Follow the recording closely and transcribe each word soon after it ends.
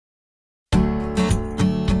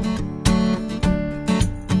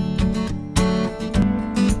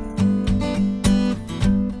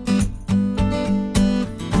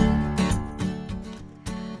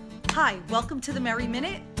Welcome to the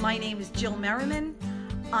Merri-Minute. My name is Jill Merriman.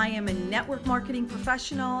 I am a network marketing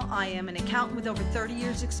professional. I am an accountant with over 30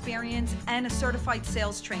 years experience and a certified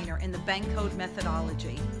sales trainer in the bank code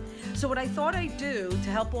methodology. So what I thought I'd do to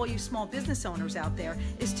help all you small business owners out there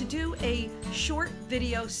is to do a short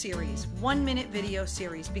video series, 1-minute video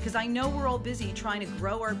series, because I know we're all busy trying to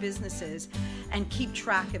grow our businesses and keep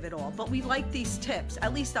track of it all. But we like these tips,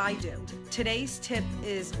 at least I do. Today's tip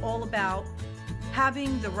is all about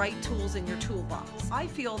having the right tools in your toolbox. I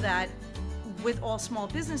feel that with all small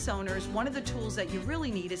business owners, one of the tools that you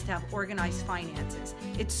really need is to have organized finances.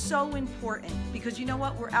 It's so important because you know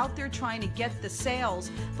what? We're out there trying to get the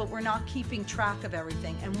sales, but we're not keeping track of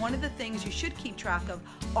everything. And one of the things you should keep track of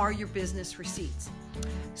are your business receipts.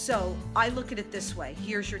 So I look at it this way.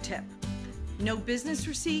 Here's your tip. No business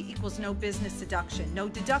receipt equals no business deduction. No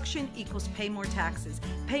deduction equals pay more taxes.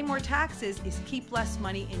 Pay more taxes is keep less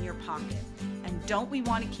money in your pocket. And don't we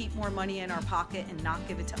want to keep more money in our pocket and not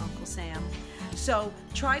give it to Uncle Sam? So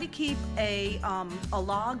try to keep a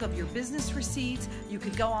log of your business receipts. You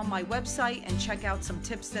could go on my website and check out some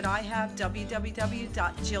tips that I have,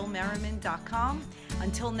 www.jillmerriman.com.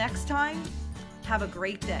 Until next time, have a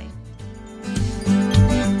great day.